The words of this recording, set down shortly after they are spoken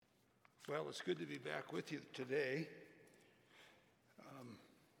Well, it's good to be back with you today,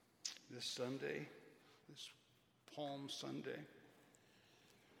 this Sunday, this Palm Sunday.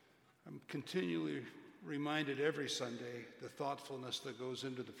 I'm continually reminded every Sunday the thoughtfulness that goes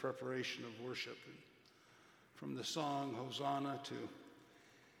into the preparation of worship. From the song Hosanna to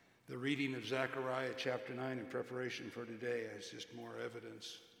the reading of Zechariah chapter 9 in preparation for today is just more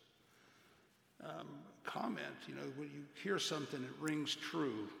evidence. Comment, when you hear something that rings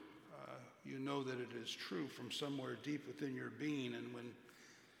true, you know that it is true from somewhere deep within your being. And when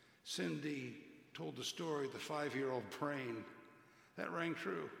Cindy told the story of the 5-year-old praying, that rang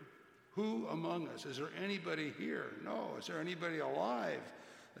true. Who among us? Is there anybody here? No. Is there anybody alive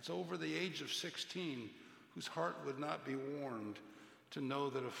that's over the age of 16 whose heart would not be warmed to know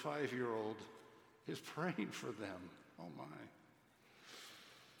that a 5-year-old is praying for them? Oh my.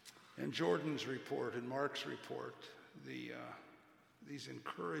 And Jordan's report and Mark's report, these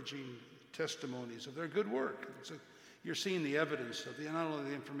encouraging testimonies of their good work. You're seeing the evidence of not only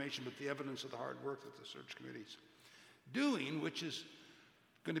the information, but the evidence of the hard work that the search committee's doing, which is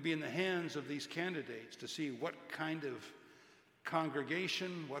going to be in the hands of these candidates to see what kind of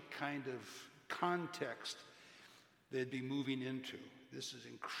congregation, what kind of context they'd be moving into. This is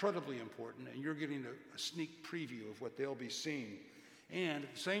incredibly important, and you're getting a sneak preview of what they'll be seeing. And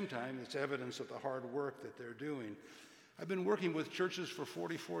at the same time, it's evidence of the hard work that they're doing. I've been working with churches for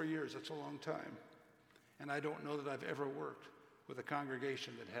 44 years. That's a long time. And I don't know that I've ever worked with a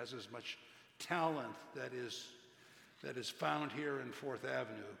congregation that has as much talent that is found here in 4th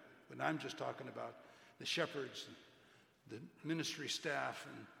Avenue. But I'm just talking about the shepherds, and the ministry staff,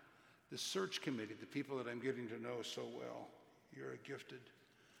 and the search committee, the people that I'm getting to know so well. You're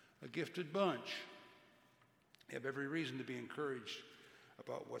a gifted bunch. You have every reason to be encouraged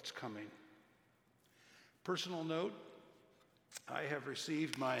about what's coming. Personal note, I have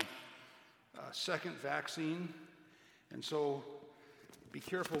received my second vaccine, and so be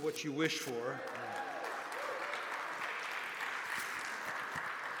careful what you wish for.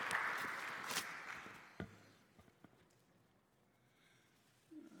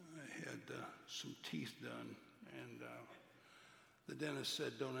 I had some teeth done, and the dentist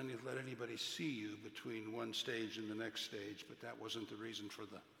said don't let anybody see you between one stage and the next stage, but that wasn't the reason for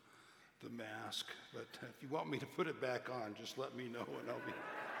the mask. But if you want me to put it back on, just let me know, and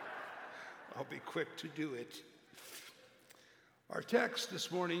I'll be quick to do it. Our text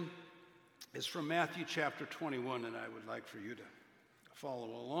this morning is from Matthew chapter 21, and I would like for you to follow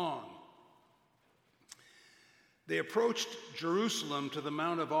along. They approached Jerusalem to the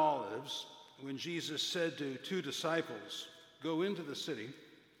Mount of Olives when Jesus said to 2 disciples, "Go into the city,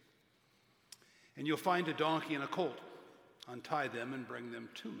 and you'll find a donkey and a colt. Untie them and bring them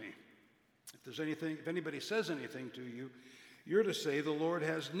to me. If anybody says anything to you, you're to say, 'The Lord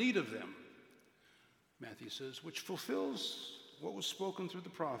has need of them.'" Matthew says, "Which fulfills what was spoken through the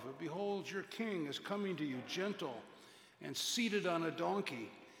prophet. Behold, your king is coming to you, gentle and seated on a donkey,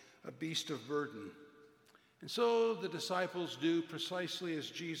 a beast of burden." And so the disciples do precisely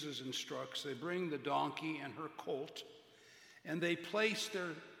as Jesus instructs. They bring the donkey and her colt, and they place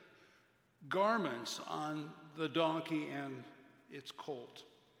their garments on the donkey and its colt.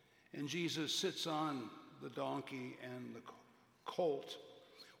 And Jesus sits on the donkey and the colt.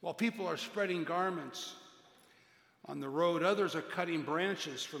 While people are spreading garments on the road, others are cutting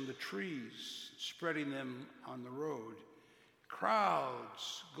branches from the trees, spreading them on the road.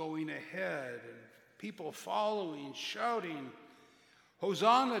 Crowds going ahead and people following, shouting,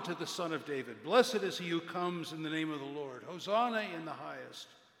 "Hosanna to the Son of David. Blessed is he who comes in the name of the Lord. Hosanna in the highest."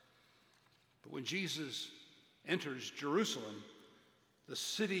 But when Jesus enters Jerusalem, the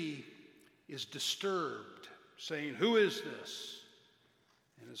city is disturbed, saying, "Who is this?"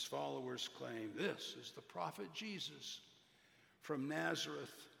 And his followers claim, "This is the prophet Jesus from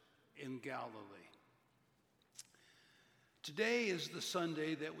Nazareth in Galilee." Today is the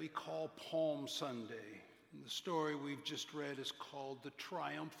Sunday that we call Palm Sunday. And the story we've just read is called the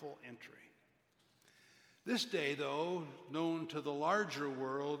Triumphal Entry. This day, though, known to the larger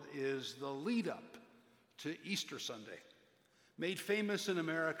world, is the lead-up to Easter Sunday, made famous in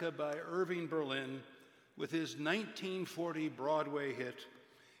America by Irving Berlin with his 1940 Broadway hit,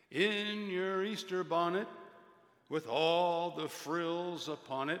 "In your Easter bonnet, with all the frills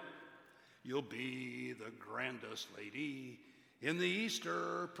upon it, you'll be the grandest lady in the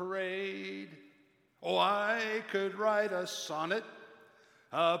Easter parade. Oh, I could write a sonnet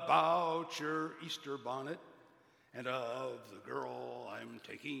about your Easter bonnet and of the girl I'm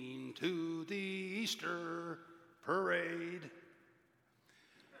taking to the Easter parade."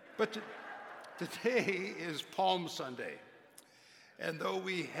 But today is Palm Sunday. And though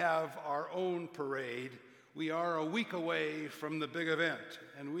we have our own parade, we are a week away from the big event,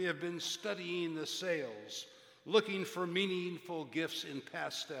 and we have been studying the sales, looking for meaningful gifts in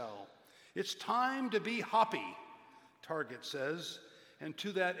pastel. It's time to be hoppy, Target says, and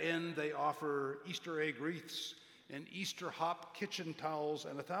to that end they offer Easter egg wreaths and Easter hop kitchen towels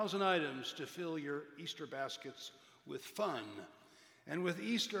and 1,000 items to fill your Easter baskets with fun. And with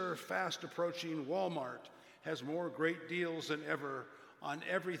Easter fast approaching, Walmart has more great deals than ever on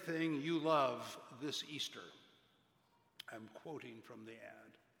everything you love this Easter. I'm quoting from the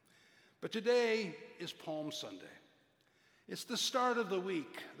ad. But today is Palm Sunday. It's the start of the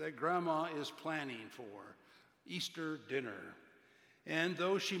week that Grandma is planning for, Easter dinner. And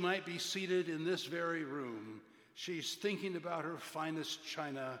though she might be seated in this very room, she's thinking about her finest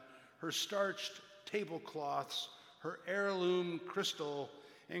china, her starched tablecloths, her heirloom crystal,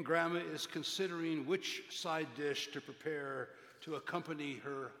 and Grandma is considering which side dish to prepare to accompany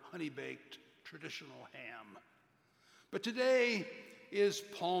her honey-baked traditional ham. But today is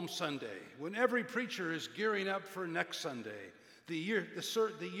Palm Sunday, when every preacher is gearing up for next Sunday, the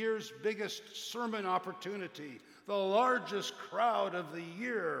year's biggest sermon opportunity, the largest crowd of the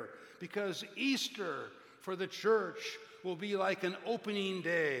year, because Easter for the church will be like an opening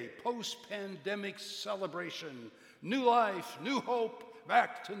day, post-pandemic celebration, new life, new hope,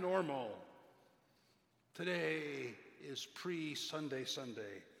 back to normal. Today is pre-Sunday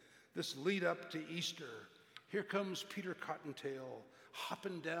Sunday, this lead up to Easter. Here comes Peter Cottontail,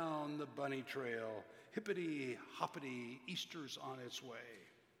 hopping down the bunny trail. Hippity-hoppity, Easter's on its way.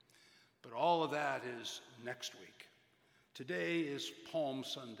 But all of that is next week. Today is Palm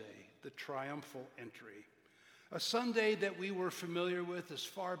Sunday, the triumphal entry. A Sunday that we were familiar with as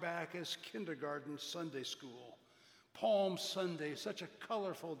far back as kindergarten Sunday school. Palm Sunday, such a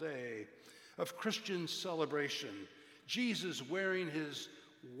colorful day of Christian celebration. Jesus wearing his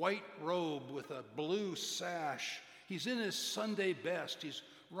white robe with a blue sash. He's in his Sunday best. He's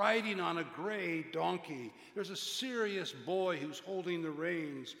riding on a gray donkey. There's a serious boy who's holding the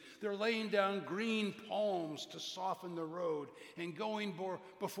reins. They're laying down green palms to soften the road. And going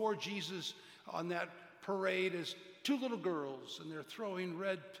before Jesus on that parade is two little girls, and they're throwing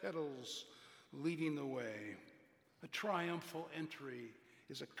red petals, leading the way. A triumphal entry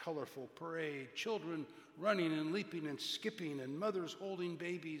is a colorful parade. Children running and leaping and skipping, and mothers holding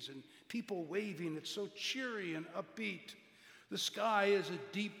babies, and people waving. It's so cheery and upbeat. The sky is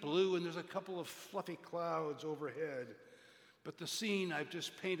a deep blue, and there's a couple of fluffy clouds overhead. But the scene I've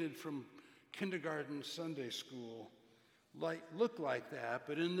just painted from kindergarten Sunday school look like that,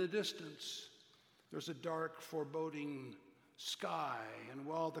 but in the distance, there's a dark, foreboding sky. And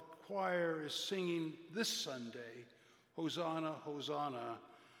while the choir is singing this Sunday, Hosanna, Hosanna,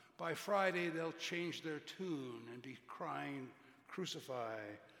 by Friday they'll change their tune and be crying, Crucify,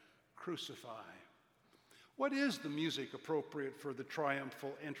 Crucify. What is the music appropriate for the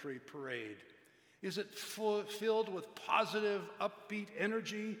triumphal entry parade? Is it filled with positive, upbeat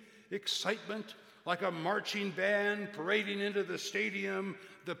energy, excitement, like a marching band parading into the stadium,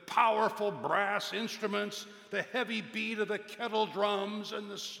 the powerful brass instruments, the heavy beat of the kettle drums and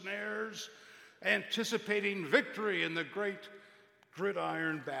the snares, anticipating victory in the great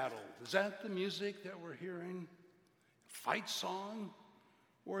gridiron battle? Is that the music that we're hearing? Fight song?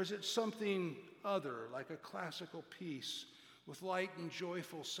 Or is it something other, like a classical piece with light and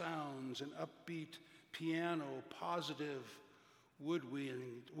joyful sounds and upbeat piano, positive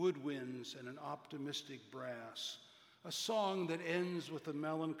woodwinds, and an optimistic brass? A song that ends with the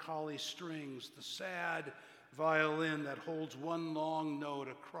melancholy strings, the sad violin that holds one long note,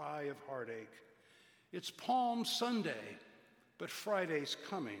 a cry of heartache. It's Palm Sunday, but Friday's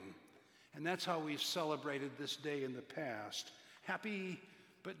coming. And that's how we've celebrated this day in the past. Happy,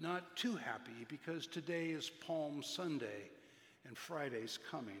 but not too happy, because today is Palm Sunday and Friday's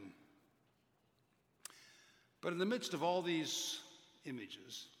coming. But in the midst of all these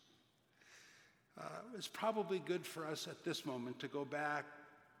images, it's probably good for us at this moment to go back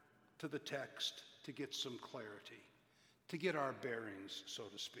to the text to get some clarity, to get our bearings, so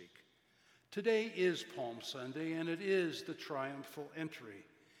to speak. Today is Palm Sunday, and it is the triumphal entry.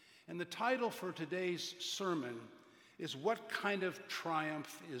 And the title for today's sermon is, What Kind of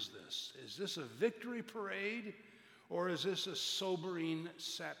Triumph is this? Is this a victory parade, or is this a sobering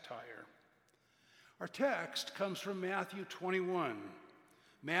satire? Our text comes from Matthew 21.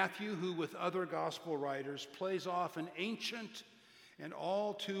 Matthew, who with other gospel writers plays off an ancient and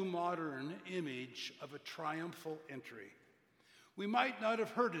all too modern image of a triumphal entry. We might not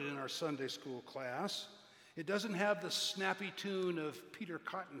have heard it in our Sunday school class. It doesn't have the snappy tune of Peter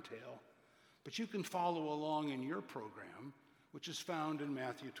Cottontail, but you can follow along in your program which is found in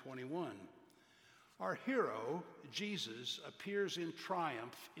Matthew 21. Our hero, Jesus, appears in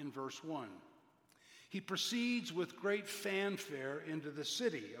triumph in verse 1. He proceeds with great fanfare into the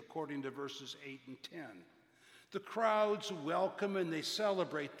city, according to verses 8 and 10. The crowds welcome and they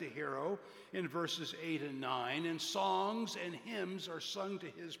celebrate the hero in verses 8 and 9, and songs and hymns are sung to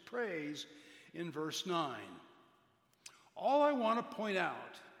his praise in verse 9. All I want to point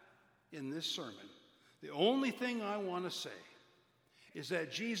out in this sermon, the only thing I want to say, is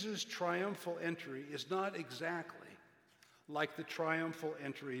that Jesus' triumphal entry is not exactly like the triumphal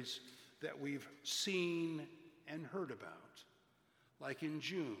entries that we've seen and heard about, like in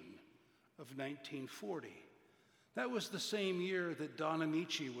June of 1940. That was the same year that Don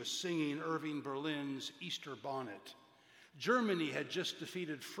Amici was singing Irving Berlin's Easter Bonnet. Germany had just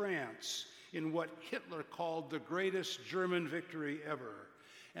defeated France in what Hitler called the greatest German victory ever.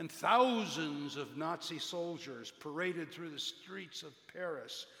 And thousands of Nazi soldiers paraded through the streets of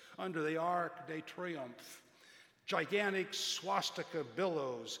Paris under the Arc de Triomphe. Gigantic swastika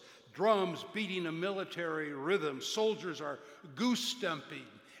billows, drums beating a military rhythm. Soldiers are goose-stepping,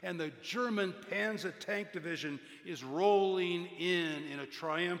 and the German Panzer Tank Division is rolling in a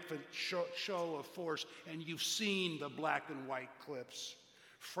triumphant show of force, and you've seen the black and white clips.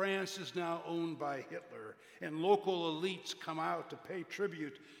 France is now owned by Hitler, and local elites come out to pay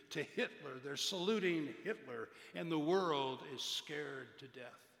tribute to Hitler. They're saluting Hitler, and the world is scared to death.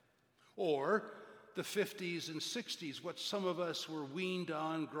 Or the 50s and 60s, what some of us were weaned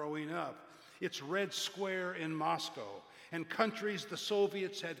on growing up. It's Red Square in Moscow, and countries the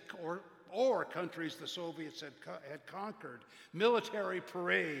Soviets had conquered, military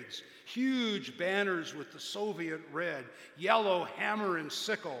parades, huge banners with the Soviet red, yellow hammer and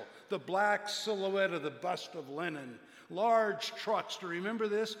sickle, the black silhouette of the bust of Lenin, large trucks, do you remember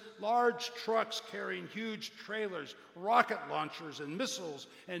this? Large trucks carrying huge trailers, rocket launchers and missiles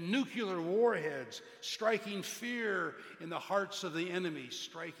and nuclear warheads, striking fear in the hearts of the enemy,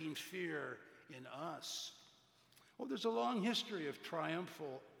 striking fear in us. Oh, there's a long history of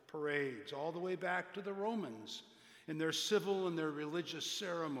triumphal parades, all the way back to the Romans in their civil and their religious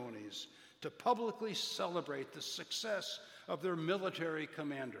ceremonies to publicly celebrate the success of their military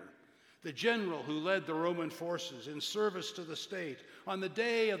commander, the general who led the Roman forces in service to the state. On the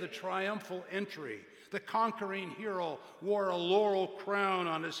day of the triumphal entry, the conquering hero wore a laurel crown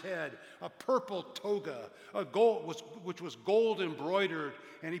on his head, a purple toga, which was gold embroidered,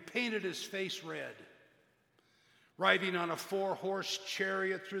 and he painted his face red. Riding on a 4-horse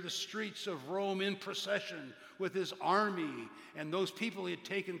chariot through the streets of Rome in procession with his army and those people he had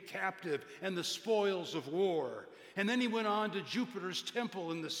taken captive and the spoils of war. And then he went on to Jupiter's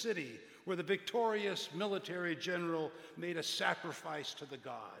temple in the city, where the victorious military general made a sacrifice to the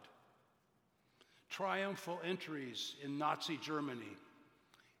god. Triumphal entries in Nazi Germany,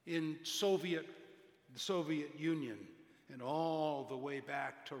 in the Soviet Union, and all the way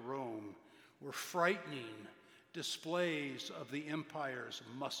back to Rome were frightening displays of the empire's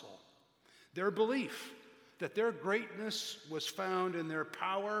muscle. Their belief that their greatness was found in their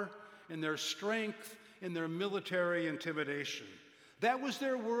power, in their strength, in their military intimidation. That was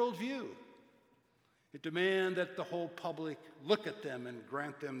their worldview. It demanded that the whole public look at them and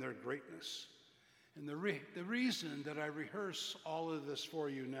grant them their greatness. And the reason that I rehearse all of this for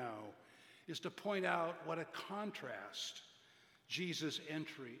you now is to point out what a contrast Jesus'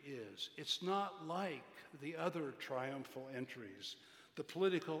 entry is. It's not like the other triumphal entries, the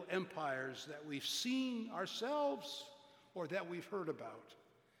political empires that we've seen ourselves or that we've heard about.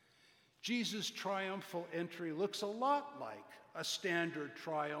 Jesus' triumphal entry looks a lot like a standard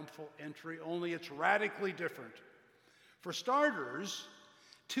triumphal entry, only it's radically different. For starters,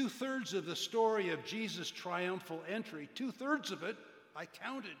 2/3 of the story of Jesus' triumphal entry, 2/3 of it, I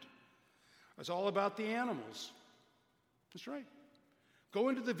counted, was all about the animals. That's right. Go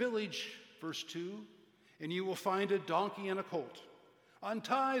into the village, verse 2, and you will find a donkey and a colt.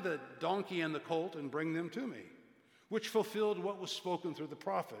 Untie the donkey and the colt and bring them to me, which fulfilled what was spoken through the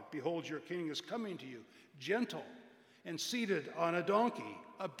prophet. Behold, your king is coming to you, gentle and seated on a donkey,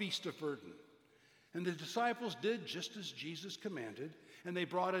 a beast of burden. And the disciples did just as Jesus commanded, and they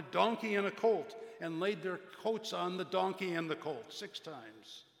brought a donkey and a colt and laid their coats on the donkey and the colt 6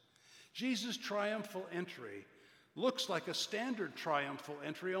 times. Jesus' triumphal entry looks like a standard triumphal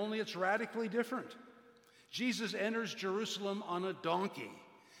entry, only it's radically different. Jesus enters Jerusalem on a donkey.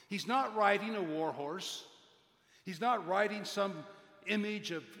 He's not riding a war horse. He's not riding some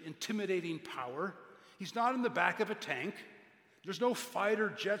image of intimidating power. He's not in the back of a tank. There's no fighter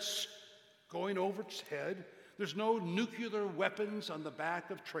jets going over his head. There's no nuclear weapons on the back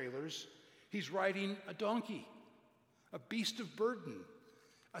of trailers. He's riding a donkey, a beast of burden,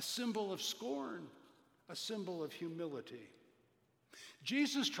 a symbol of scorn, a symbol of humility.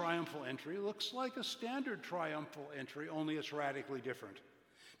 Jesus' triumphal entry looks like a standard triumphal entry, only it's radically different,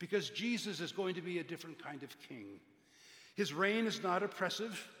 because Jesus is going to be a different kind of king. His reign is not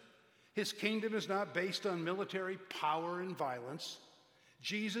oppressive. His kingdom is not based on military power and violence.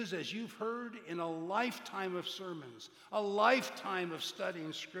 Jesus, as you've heard in a lifetime of sermons, a lifetime of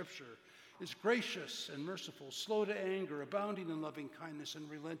studying Scripture, is gracious and merciful, slow to anger, abounding in loving kindness, and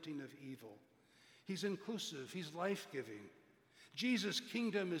relenting of evil. He's inclusive. He's life-giving. Jesus'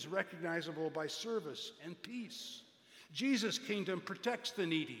 kingdom is recognizable by service and peace. Jesus' kingdom protects the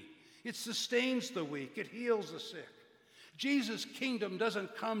needy. It sustains the weak. It heals the sick. Jesus' kingdom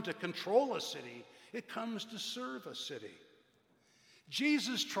doesn't come to control a city. It comes to serve a city.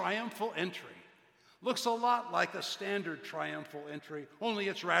 Jesus' triumphal entry looks a lot like a standard triumphal entry, only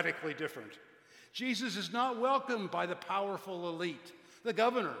it's radically different. Jesus is not welcomed by the powerful elite. The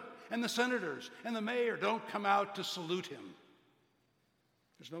governor and the senators and the mayor don't come out to salute him.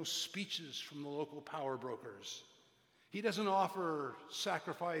 There's no speeches from the local power brokers. He doesn't offer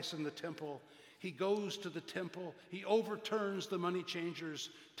sacrifice in the temple. He goes to the temple, he overturns the money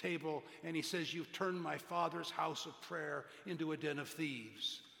changer's table, and he says, "You've turned my father's house of prayer into a den of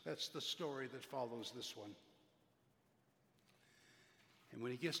thieves." That's the story that follows this one. And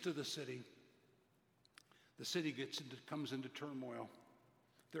when he gets to the city comes into turmoil.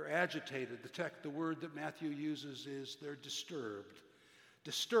 They're agitated. The word that Matthew uses is they're disturbed.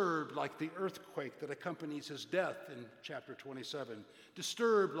 Disturbed like the earthquake that accompanies his death in chapter 27.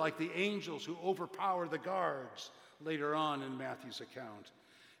 Disturbed like the angels who overpower the guards later on in Matthew's account.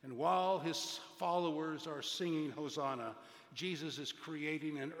 And while his followers are singing Hosanna, Jesus is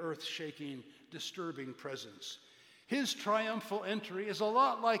creating an earth-shaking, disturbing presence. His triumphal entry is a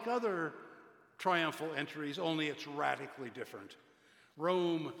lot like other triumphal entries, only it's radically different.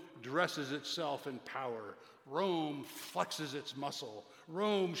 Rome dresses itself in power. Rome flexes its muscle.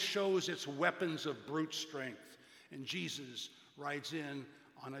 Rome shows its weapons of brute strength. And Jesus rides in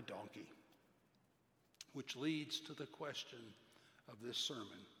on a donkey, which leads to the question of this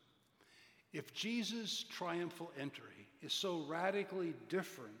sermon. If Jesus' triumphal entry is so radically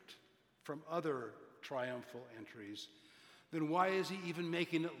different from other triumphal entries, then why is he even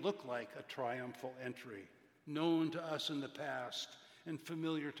making it look like a triumphal entry, known to us in the past and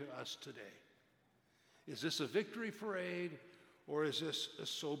familiar to us today? Is this a victory parade, or is this a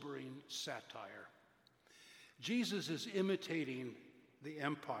sobering satire? Jesus is imitating the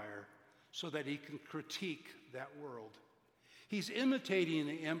empire so that he can critique that world. He's imitating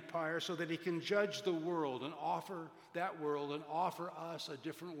the empire so that he can judge the world and offer us a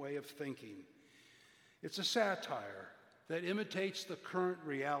different way of thinking. It's a satire that imitates the current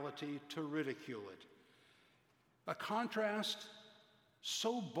reality to ridicule it. A contrast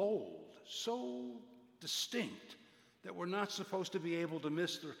so bold, so distinct, that we're not supposed to be able to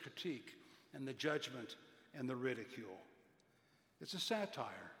miss the critique and the judgment and the ridicule. It's a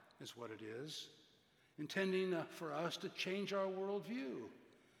satire, is what it is, intending for us to change our worldview,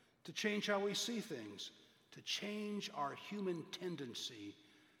 to change how we see things, to change our human tendency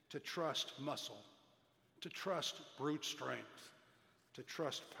to trust muscle, to trust brute strength, to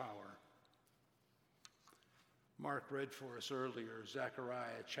trust power. Mark read for us earlier,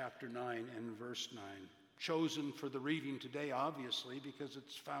 Zechariah chapter 9 and verse 9, chosen for the reading today, obviously, because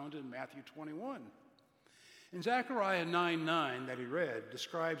it's found in Matthew 21. In Zechariah 9:9 that he read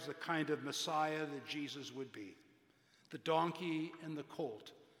describes the kind of Messiah that Jesus would be. The donkey and the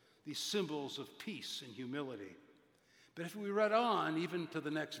colt, these symbols of peace and humility. But if we read on even to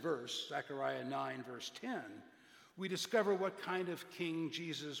the next verse, Zechariah 9 verse 10, we discover what kind of king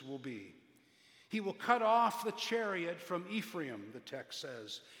Jesus will be. He will cut off the chariot from Ephraim, the text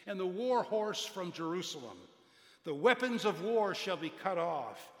says, and the war horse from Jerusalem. The weapons of war shall be cut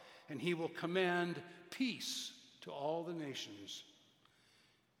off, and he will command peace to all the nations.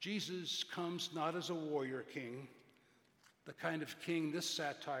 Jesus comes not as a warrior king, the kind of king this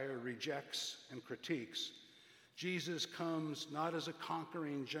satire rejects and critiques. Jesus comes not as a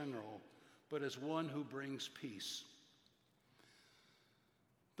conquering general, but as one who brings peace.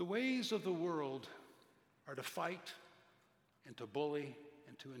 The ways of the world are to fight and to bully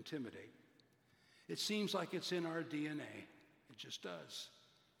and to intimidate. It seems like it's in our DNA. It just does.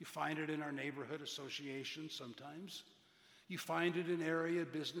 You find it in our neighborhood associations sometimes. You find it in area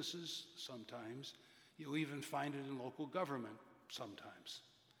businesses sometimes. You even find it in local government sometimes.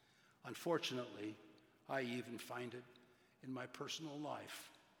 Unfortunately, I even find it in my personal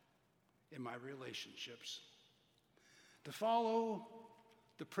life, in my relationships. To follow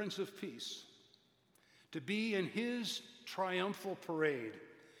the Prince of Peace, To be in his triumphal parade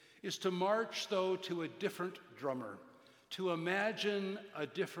is to march, though, to a different drummer, to imagine a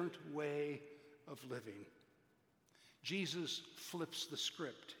different way of living. Jesus flips the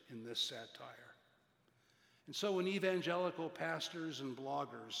script in this satire. And so when evangelical pastors and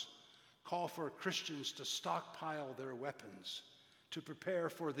bloggers call for Christians to stockpile their weapons to prepare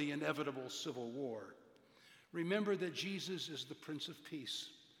for the inevitable civil war, remember that Jesus is the Prince of Peace.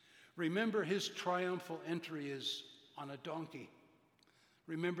 Remember his triumphal entry is on a donkey.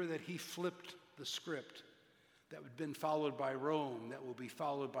 Remember that he flipped the script that had been followed by Rome, that will be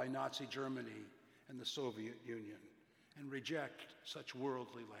followed by Nazi Germany and the Soviet Union, and reject such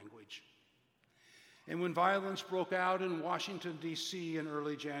worldly language. And when violence broke out in Washington, D.C. in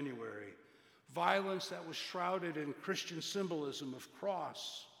early January, violence that was shrouded in Christian symbolism of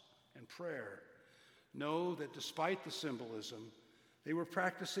cross and prayer, know that despite the symbolism, they were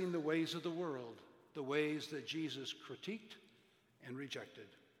practicing the ways of the world, the ways that Jesus critiqued and rejected.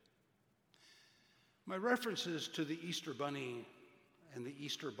 My references to the Easter bunny and the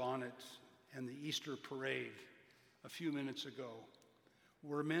Easter bonnet and the Easter parade a few minutes ago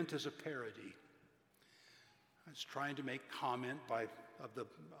were meant as a parody. I was trying to make comment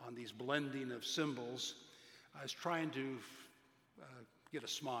on these blending of symbols. I was trying to get a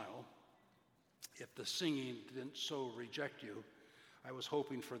smile. If the singing didn't so reject you, I was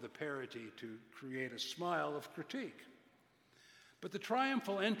hoping for the parody to create a smile of critique. But the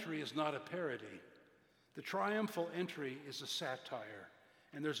triumphal entry is not a parody. The triumphal entry is a satire,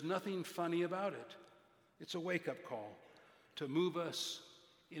 and there's nothing funny about it. It's a wake-up call to move us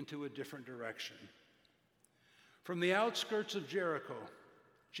into a different direction. From the outskirts of Jericho,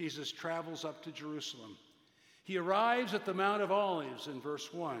 Jesus travels up to Jerusalem. He arrives at the Mount of Olives in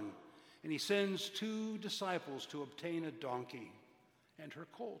verse 1, and he sends 2 disciples to obtain a donkey and her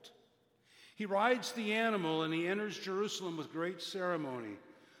colt. He rides the animal and he enters Jerusalem with great ceremony,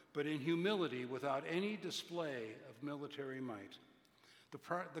 but in humility without any display of military might.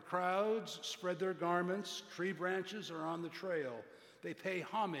 The crowds spread their garments, tree branches are on the trail. They pay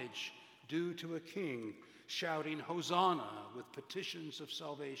homage due to a king, shouting, "Hosanna," with petitions of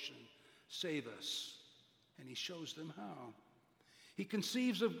salvation. Save us. And he shows them how. He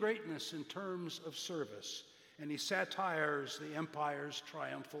conceives of greatness in terms of service, and he satires the empire's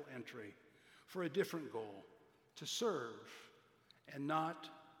triumphal entry for a different goal, to serve and not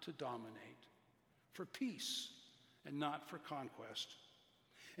to dominate, for peace and not for conquest.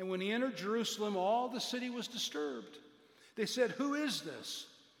 And when he entered Jerusalem, all the city was disturbed. They said, "Who is this?"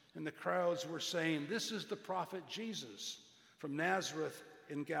 And the crowds were saying, "This is the prophet Jesus from Nazareth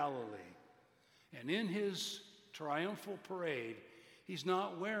in Galilee." And in his triumphal parade, he's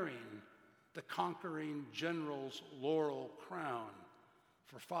not wearing the conquering general's laurel crown.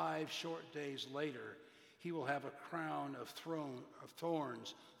 For 5 short days later, he will have a crown of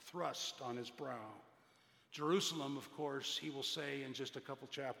thorns thrust on his brow. Jerusalem, of course, he will say in just a couple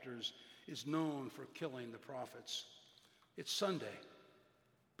chapters, is known for killing the prophets. It's Sunday,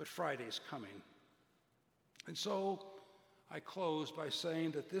 but Friday's coming. And so I close by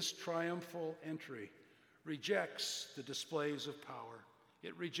saying that this triumphal entry rejects the displays of power.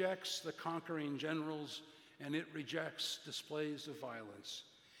 It rejects the conquering generals, and it rejects displays of violence,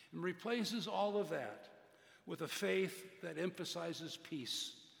 and replaces all of that with a faith that emphasizes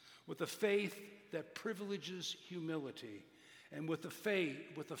peace, with a faith that privileges humility, and with a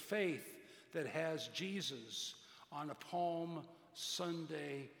faith that has Jesus on a Palm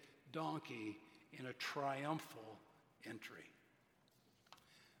Sunday donkey in a triumphal entry.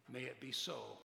 May it be so